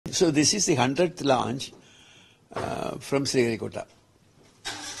So this is the 100th launch from Sriharikota.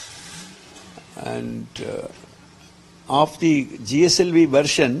 And of the GSLV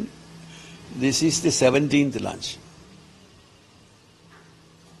version, this is the 17th launch.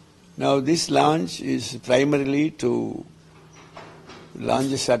 Now this launch is primarily to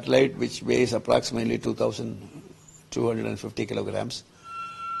launch a satellite which weighs approximately 2,250 kilograms.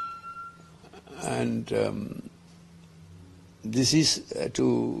 And this is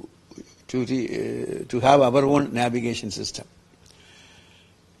to have our own navigation system.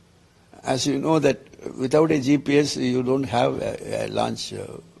 As you know that without a GPS you don't have a launch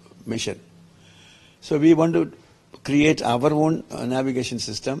mission. So we want to create our own navigation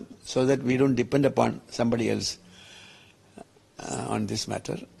system so that we don't depend upon somebody else on this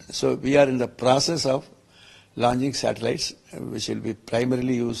matter. So we are in the process of launching satellites which will be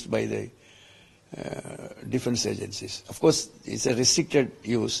primarily used by the defense agencies. Of course, it's a restricted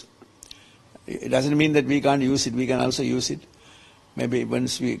use. It doesn't mean that we can't use it. We can also use it. Maybe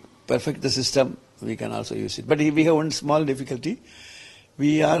once we perfect the system, we can also use it. But we have one small difficulty.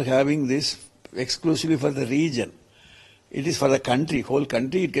 We are having this exclusively for the region. It is for the country, whole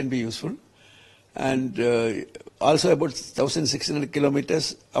country it can be useful. And also about 1,600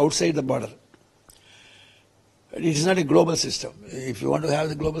 kilometers outside the border. It is not a global system. If you want to have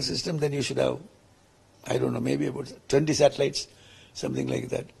the global system, then you should have, I don't know, maybe about 20 satellites, something like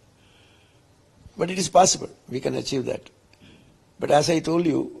that. But it is possible. We can achieve that. But as I told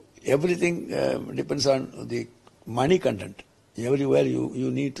you, everything depends on the money content. Everywhere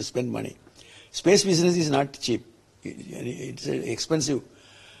you need to spend money. Space business is not cheap. It's an expensive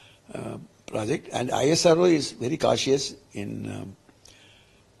project. And ISRO is very cautious in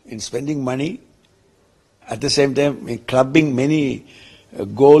spending money. At the same time, clubbing many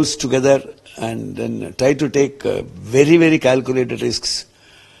goals together and then try to take very, very calculated risks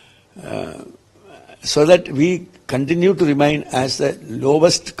so that we continue to remain as the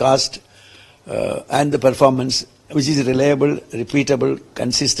lowest cost and the performance, which is reliable, repeatable,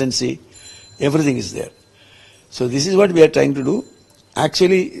 consistency, everything is there. So this is what we are trying to do.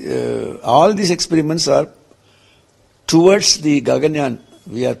 Actually, all these experiments are towards the Gaganyaan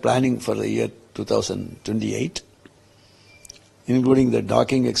we are planning for the year 2028, including the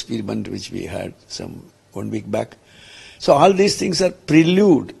docking experiment which we had 1 week back. So all these things are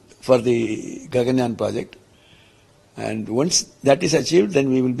prelude for the Gaganyaan project. And once that is achieved, then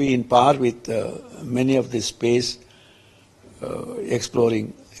we will be in par with many of the space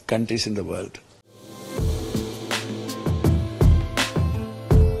exploring countries in the world.